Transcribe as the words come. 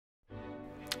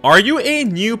Are you a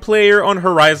new player on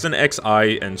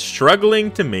HorizonXI and struggling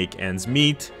to make ends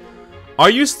meet? Are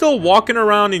you still walking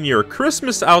around in your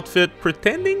Christmas outfit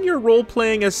pretending you're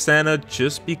role-playing as Santa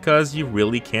just because you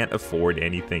really can't afford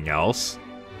anything else?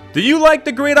 Do you like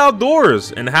the great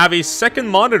outdoors and have a second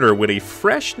monitor with a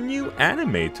fresh new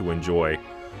anime to enjoy?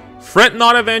 Fret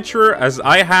not, adventurer, as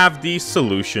I have the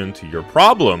solution to your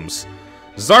problems.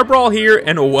 Zarbral here,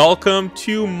 and welcome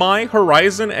to my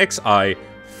HorizonXI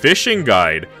fishing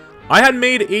guide. I had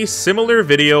made a similar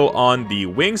video on the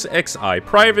WingsXI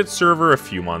private server a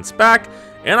few months back,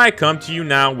 and I come to you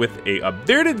now with a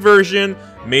updated version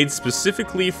made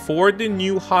specifically for the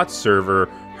new hot server,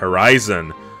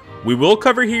 Horizon. We will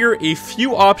cover here a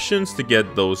few options to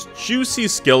get those juicy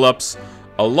skill ups,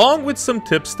 along with some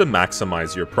tips to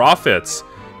maximize your profits.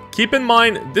 Keep in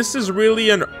mind, this is really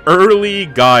an early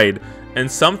guide, and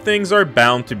some things are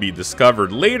bound to be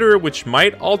discovered later which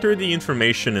might alter the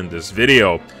information in this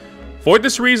video. For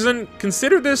this reason,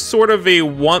 consider this sort of a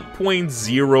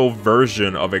 1.0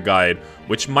 version of a guide,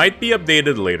 which might be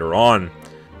updated later on.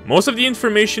 Most of the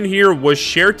information here was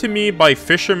shared to me by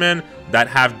fishermen that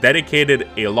have dedicated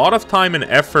a lot of time and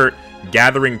effort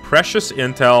gathering precious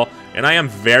intel, and I am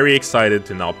very excited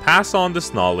to now pass on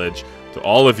this knowledge to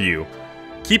all of you.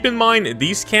 Keep in mind,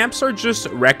 these camps are just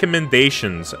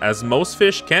recommendations, as most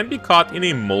fish can be caught in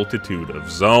a multitude of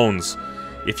zones.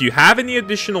 If you have any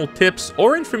additional tips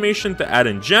or information to add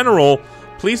in general,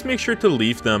 please make sure to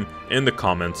leave them in the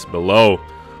comments below.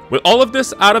 With all of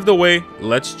this out of the way,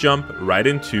 let's jump right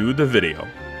into the video.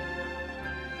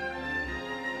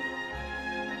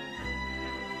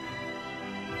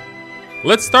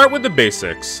 Let's start with the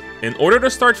basics. In order to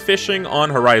start fishing on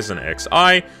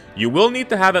HorizonXI, you will need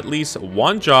to have at least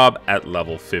one job at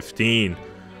level 15.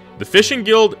 The fishing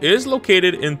guild is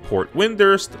located in Port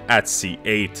Windhurst at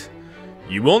C8.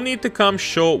 You will need to come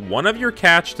show one of your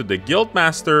catch to the guild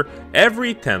master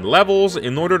every 10 levels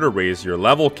in order to raise your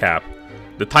level cap.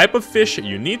 The type of fish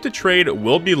you need to trade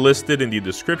will be listed in the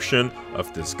description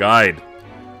of this guide.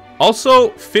 Also,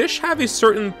 fish have a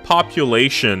certain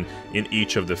population in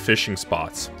each of the fishing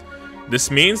spots. This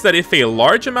means that if a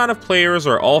large amount of players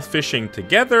are all fishing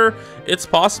together, it's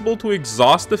possible to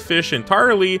exhaust the fish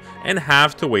entirely and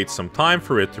have to wait some time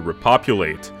for it to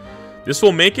repopulate. This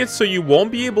will make it so you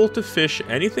won't be able to fish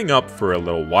anything up for a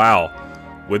little while.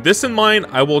 With this in mind,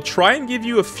 I will try and give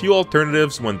you a few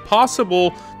alternatives when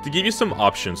possible to give you some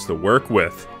options to work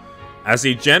with. As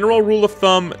a general rule of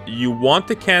thumb, you want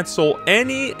to cancel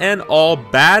any and all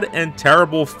bad and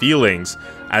terrible feelings,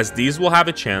 as these will have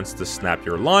a chance to snap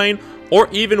your line or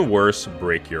even worse,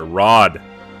 break your rod.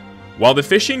 While the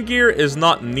fishing gear is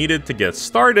not needed to get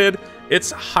started,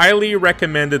 it's highly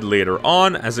recommended later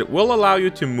on, as it will allow you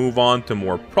to move on to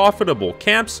more profitable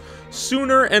camps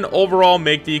sooner and overall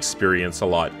make the experience a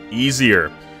lot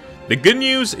easier. The good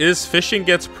news is fishing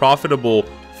gets profitable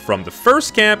from the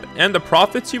first camp, and the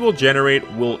profits you will generate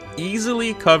will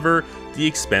easily cover the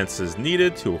expenses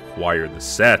needed to acquire the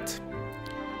set.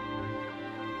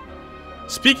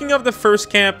 Speaking of the first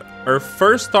camp, our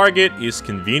first target is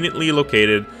conveniently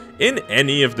located in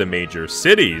any of the major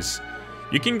cities.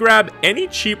 You can grab any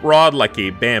cheap rod like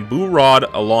a bamboo rod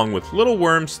along with little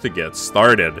worms to get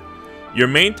started. Your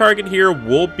main target here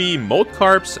will be moat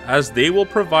carps, as they will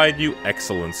provide you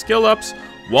excellent skill ups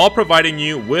while providing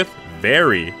you with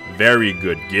very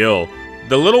good gill.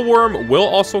 The little worm will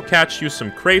also catch you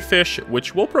some crayfish,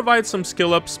 which will provide some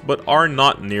skill ups but are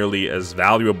not nearly as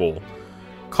valuable.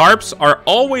 Carps are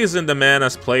always in demand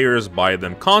as players buy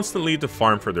them constantly to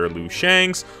farm for their Lu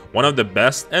Shangs, one of the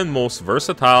best and most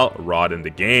versatile rod in the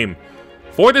game.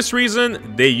 For this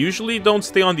reason, they usually don't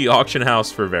stay on the auction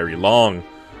house for very long.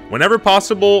 Whenever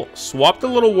possible, swap the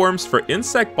little worms for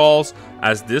insect balls,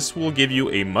 as this will give you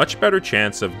a much better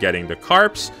chance of getting the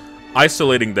carps,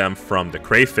 isolating them from the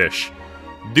crayfish.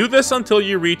 Do this until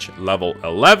you reach level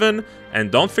 11, and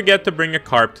don't forget to bring a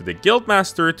carp to the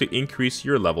guildmaster to increase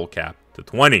your level cap to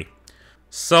 20.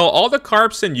 Sell all the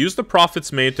carps and use the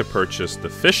profits made to purchase the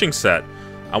fishing set.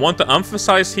 I want to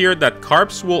emphasize here that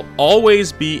carps will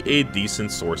always be a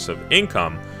decent source of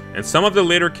income, and some of the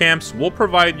later camps will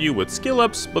provide you with skill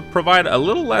ups but provide a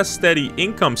little less steady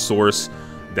income source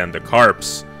than the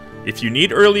carps. If you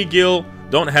need early gill,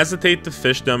 don't hesitate to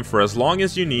fish them for as long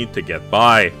as you need to get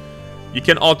by. You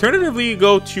can alternatively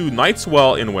go to Knight's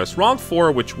Well in West Round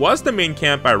 4, which was the main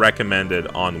camp I recommended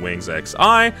on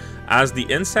WingsXI, as the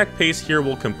insect paste here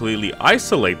will completely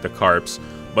isolate the carps,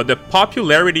 but the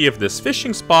popularity of this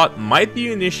fishing spot might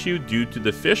be an issue due to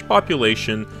the fish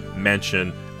population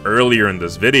mentioned earlier in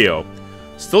this video.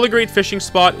 Still a great fishing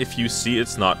spot if you see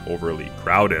it's not overly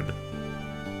crowded.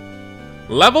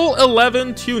 Level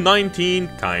 11 to 19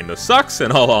 kinda sucks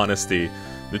in all honesty.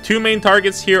 The two main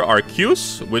targets here are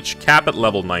Qs, which cap at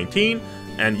level 19,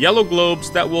 and Yellow Globes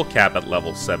that will cap at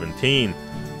level 17.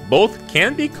 Both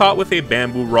can be caught with a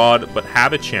bamboo rod, but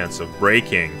have a chance of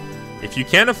breaking. If you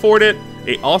can't afford it,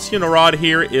 a Alcyon rod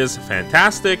here is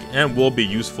fantastic and will be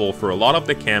useful for a lot of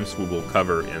the camps we will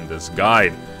cover in this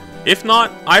guide. If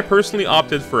not, I personally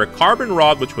opted for a carbon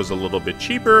rod, which was a little bit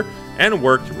cheaper and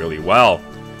worked really well.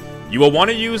 You will want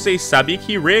to use a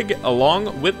sabiki rig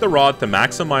along with the rod to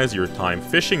maximize your time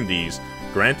fishing these,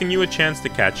 granting you a chance to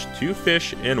catch 2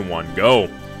 fish in one go.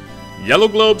 Yellow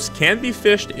Globes can be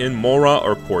fished in Mora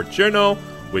or Port Jerno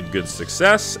with good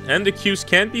success, and the Qs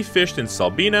can be fished in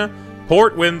Salbina,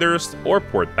 Port Windhurst, or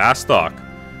Port Bastock.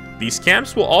 These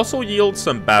camps will also yield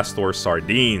some Bastor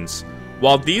sardines.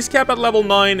 While these cap at level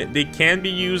 9, they can be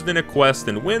used in a quest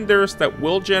in Windhurst that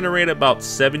will generate about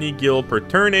 70 gil per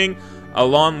turning,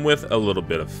 along with a little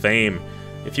bit of fame.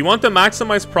 If you want to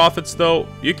maximize profits though,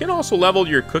 you can also level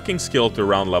your cooking skill to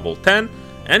around level 10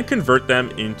 and convert them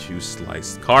into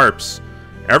sliced carps.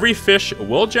 Every fish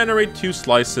will generate 2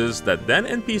 slices that then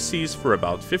NPCs for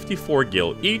about 54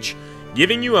 gil each,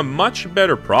 giving you a much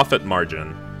better profit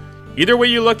margin. Either way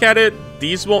you look at it,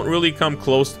 these won't really come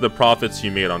close to the profits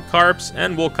you made on carps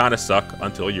and will kinda suck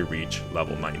until you reach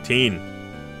level 19.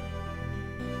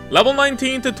 Level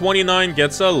 19 to 29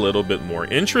 gets a little bit more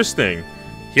interesting.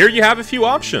 Here you have a few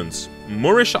options.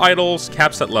 Moorish Idols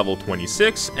caps at level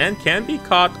 26 and can be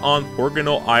caught on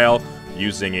Porgano Isle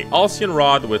using a Alcyon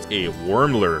rod with a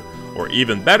worm lure, or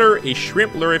even better, a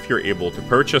shrimp lure if you're able to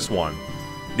purchase one.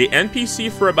 They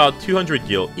NPC for about 200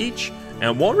 gil each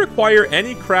and won't require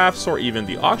any crafts or even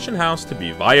the auction house to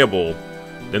be viable.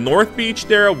 The North Beach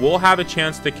there will have a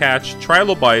chance to catch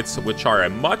trilobites, which are a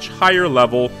much higher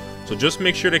level, so just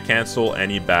make sure to cancel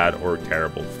any bad or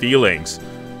terrible feelings.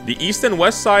 The east and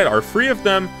west side are free of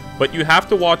them, but you have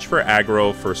to watch for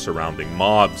aggro for surrounding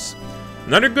mobs.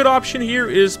 Another good option here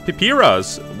is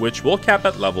Pipiras, which will cap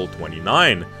at level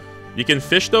 29. You can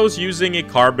fish those using a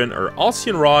carbon or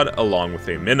Alcyon rod along with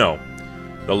a minnow.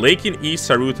 The lake in East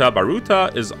Saruta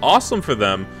Baruta is awesome for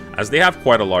them as they have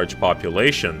quite a large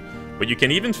population, but you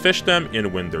can even fish them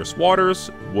in Windhurst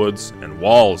waters, woods, and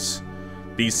walls.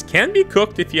 These can be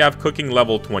cooked if you have cooking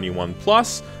level 21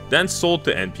 plus, then sold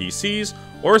to NPCs,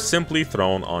 or simply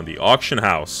thrown on the auction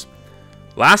house.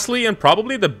 Lastly, and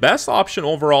probably the best option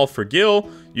overall for Gil,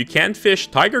 you can fish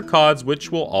tiger cods,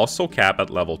 which will also cap at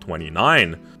level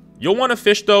 29. You'll want to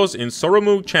fish those in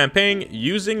Soromug Champagne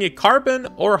using a carbon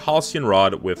or Halcyon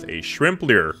rod with a shrimp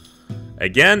lure.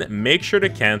 Again, make sure to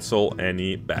cancel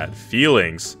any bad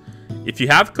feelings. If you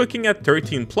have cooking at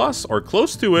 13 plus or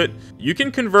close to it, you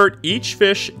can convert each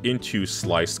fish into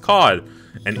sliced cod,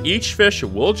 and each fish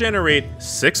will generate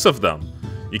 6 of them.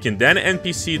 You can then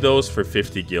NPC those for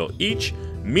 50 gil each,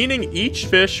 meaning each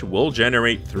fish will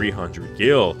generate 300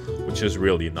 gil, which is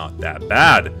really not that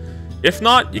bad. If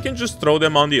not, you can just throw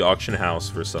them on the auction house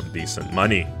for some decent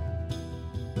money.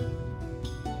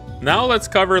 Now let's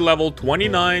cover level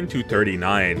 29 to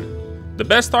 39. The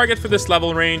best target for this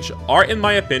level range are, in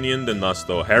my opinion, the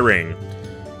Nusto Herring.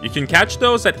 You can catch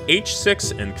those at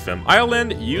H6 in Kfim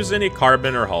Island using a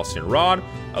carbon or Halcyon rod,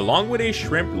 along with a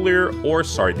shrimp lure or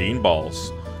sardine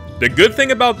balls. The good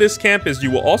thing about this camp is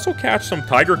you will also catch some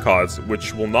tiger cods,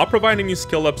 which will not provide any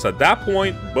skill ups at that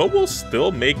point, but will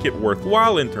still make it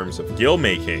worthwhile in terms of gil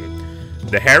making.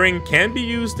 The herring can be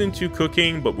used into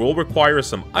cooking, but will require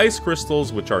some ice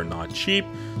crystals, which are not cheap,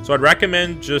 so I'd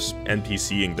recommend just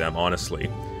NPCing them,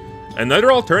 honestly.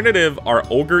 Another alternative are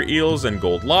ogre eels and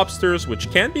gold lobsters,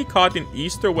 which can be caught in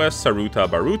east or west Saruta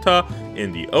Baruta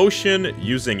in the ocean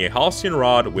using a Halcyon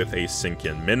rod with a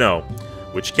Sinkin minnow,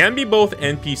 which can be both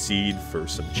NPC'd for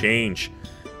some change.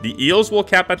 The eels will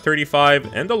cap at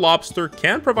 35, and the lobster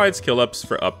can provide skill ups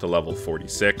for up to level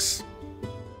 46.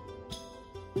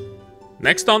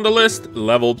 Next on the list,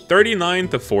 level 39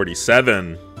 to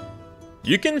 47.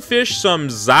 You can fish some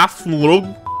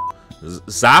Zafmlug.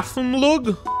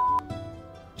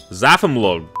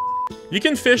 You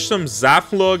can fish some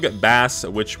Zafmlug bass,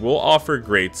 which will offer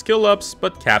great skill ups,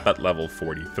 but cap at level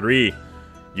 43.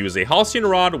 Use a Halcyon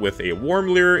rod with a worm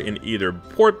lure in either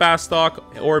Port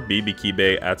Bastock or Bibiki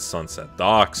Bay at Sunset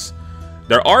Docks.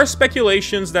 There are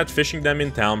speculations that fishing them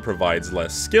in town provides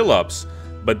less skill ups,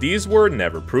 but these were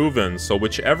never proven, so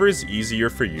whichever is easier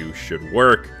for you should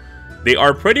work. They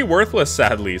are pretty worthless,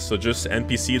 sadly, so just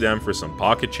NPC them for some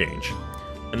pocket change.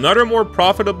 Another more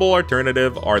profitable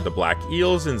alternative are the black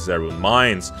eels in Zerun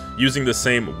Mines, using the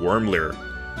same worm lure.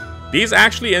 These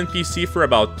actually NPC for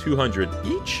about 200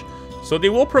 each, so they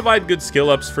will provide good skill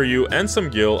ups for you and some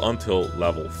gil until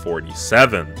level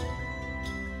 47.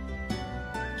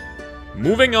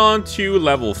 Moving on to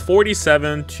level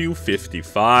 47 to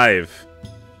 55.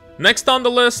 Next on the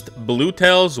list, blue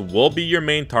tails will be your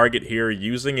main target here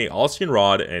using a Alcyon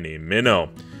Rod and a minnow.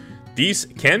 These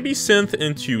can be synthed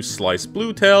into Sliced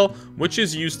Bluetail, which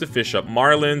is used to fish up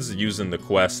marlins using the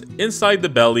quest Inside the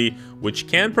Belly, which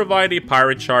can provide a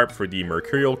pirate sharp for the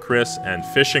Mercurial Chris and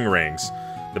fishing rings.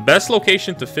 The best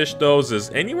location to fish those is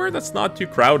anywhere that's not too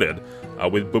crowded,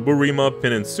 with Buburima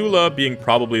Peninsula being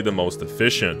probably the most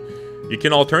efficient. You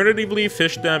can alternatively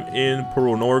fish them in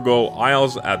Poronorgo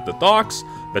Isles at the docks,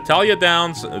 Batalha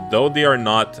Downs, though they are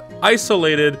not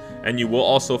isolated, and you will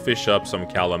also fish up some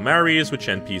calamaris, which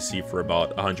NPC for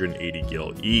about 180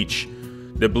 gil each.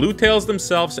 The blue tails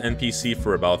themselves NPC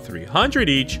for about 300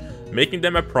 each, making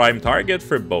them a prime target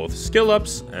for both skill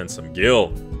ups and some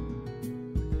gil.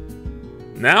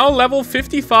 Now level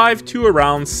 55 to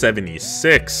around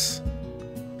 76.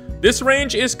 This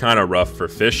range is kinda rough for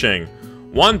fishing.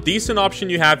 One decent option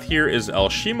you have here is El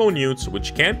Shimo Newts,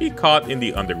 which can be caught in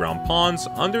the underground ponds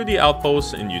under the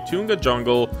outposts in Utunga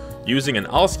Jungle using an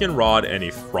Alcyon Rod and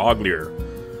a Frog Lure.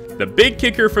 The big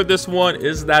kicker for this one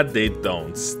is that they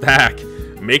don't stack,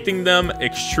 making them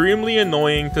extremely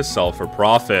annoying to sell for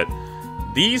profit.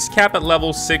 These cap at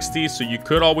level 60, so you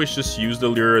could always just use the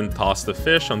lure and toss the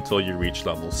fish until you reach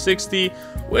level 60,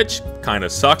 which kinda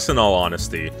sucks in all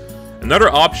honesty. Another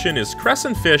option is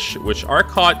crescent fish, which are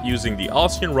caught using the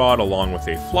Alcyon Rod along with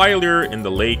a fly lure in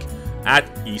the lake at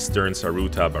Eastern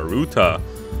Saruta Baruta.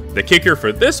 The kicker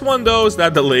for this one though is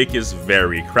that the lake is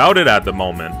very crowded at the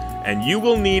moment, and you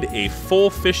will need a full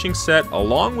fishing set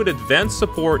along with advanced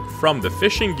support from the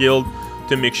fishing guild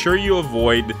to make sure you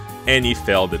avoid any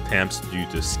failed attempts due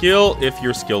to skill if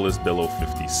your skill is below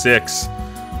 56.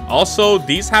 Also,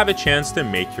 these have a chance to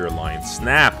make your line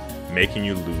snap, making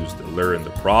you lose the lure in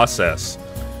the process.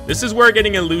 This is where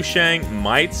getting a Lushang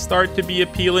might start to be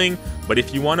appealing, but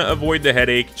if you want to avoid the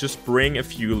headache, just bring a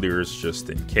few lures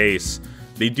just in case.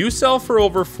 They do sell for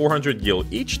over 400 gil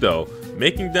each though,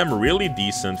 making them really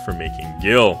decent for making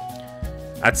gil.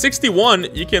 At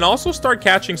 61, you can also start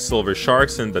catching silver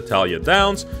sharks in Batalha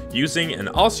Downs using an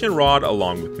Alcyon Rod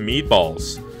along with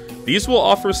meatballs. These will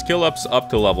offer skill ups up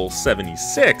to level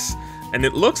 76, and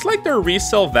it looks like their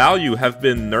resale value have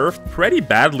been nerfed pretty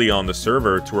badly on the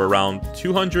server to around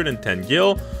 210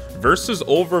 gil versus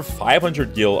over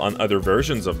 500 gil on other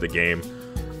versions of the game.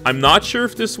 I'm not sure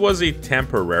if this was a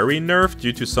temporary nerf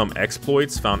due to some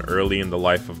exploits found early in the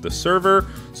life of the server,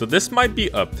 so this might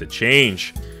be up to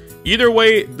change. Either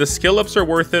way, the skill ups are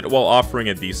worth it while offering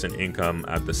a decent income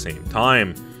at the same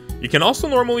time. You can also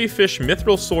normally fish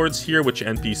Mithril Swords here, which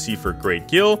NPC for great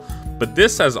gil, but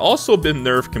this has also been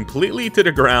nerfed completely to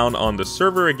the ground on the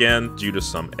server again due to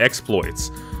some exploits.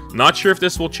 Not sure if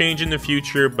this will change in the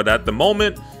future, but at the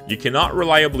moment, you cannot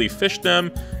reliably fish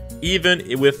them,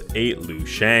 even with 8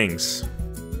 Lushangs.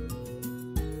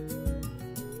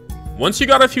 Once you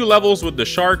got a few levels with the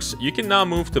sharks, you can now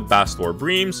move to Bastor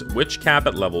Breams, which cap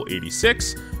at level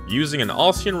 86, using an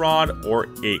Alcyon Rod or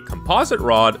a composite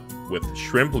rod with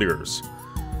shrimp lures.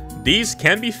 These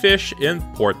can be fished in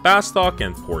Port Bastock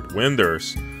and Port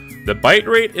Winders. The bite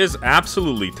rate is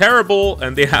absolutely terrible,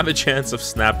 and they have a chance of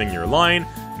snapping your line,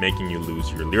 making you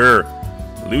lose your lure.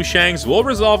 Lushangs will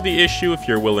resolve the issue if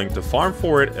you're willing to farm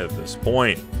for it at this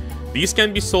point. These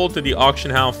can be sold to the auction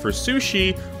house for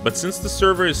sushi, but since the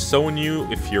server is so new,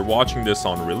 if you're watching this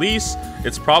on release,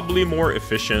 it's probably more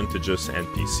efficient to just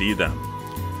NPC them.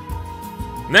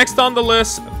 Next on the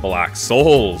list, Black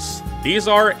Souls. These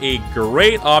are a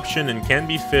great option and can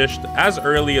be fished as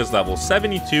early as level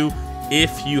 72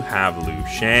 if you have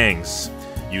Lushangs,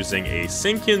 using a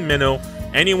Sinkin minnow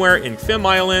anywhere in Fim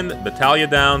Island, Batalha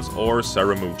Downs, or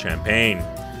Saramu Champagne.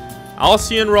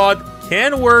 Alcyon Rod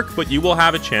can work, but you will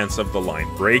have a chance of the line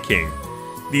breaking.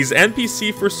 These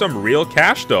NPC for some real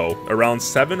cash though, around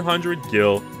 700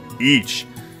 gil each.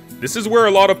 This is where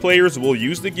a lot of players will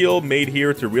use the gil made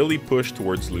here to really push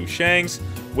towards Lushangs,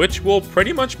 which will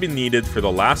pretty much be needed for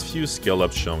the last few skill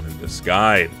ups shown in this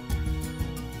guide.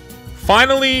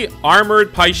 Finally,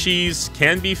 armored Paishis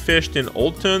can be fished in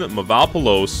Olton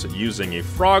Mavalpolos using a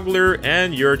frog lure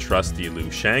and your trusty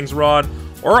Lushangs rod,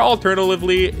 or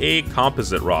alternatively a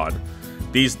composite rod.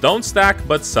 These don't stack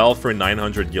but sell for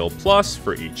 900 gil plus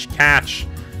for each catch.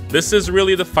 This is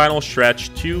really the final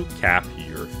stretch to cap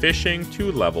your fishing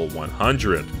to level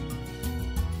 100.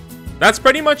 That's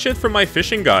pretty much it for my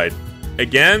fishing guide.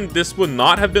 Again, this would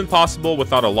not have been possible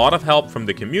without a lot of help from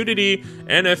the community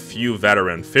and a few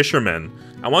veteran fishermen.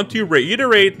 I want to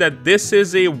reiterate that this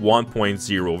is a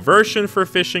 1.0 version for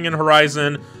fishing in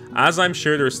Horizon, as I'm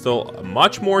sure there's still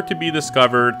much more to be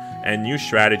discovered and new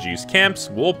strategies camps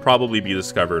will probably be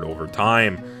discovered over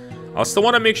time. I still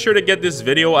want to make sure to get this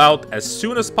video out as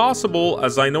soon as possible,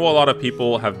 as I know a lot of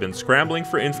people have been scrambling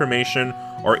for information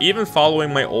or even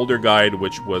following my older guide,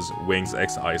 which was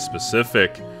HorizonXI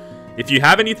specific. If you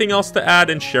have anything else to add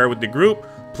and share with the group,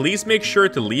 please make sure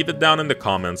to leave it down in the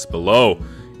comments below.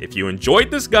 If you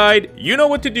enjoyed this guide, you know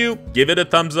what to do. Give it a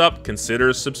thumbs up,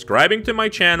 consider subscribing to my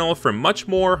channel for much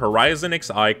more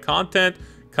HorizonXI content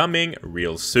coming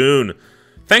real soon.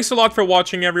 Thanks a lot for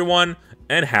watching, everyone,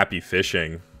 and happy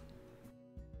fishing.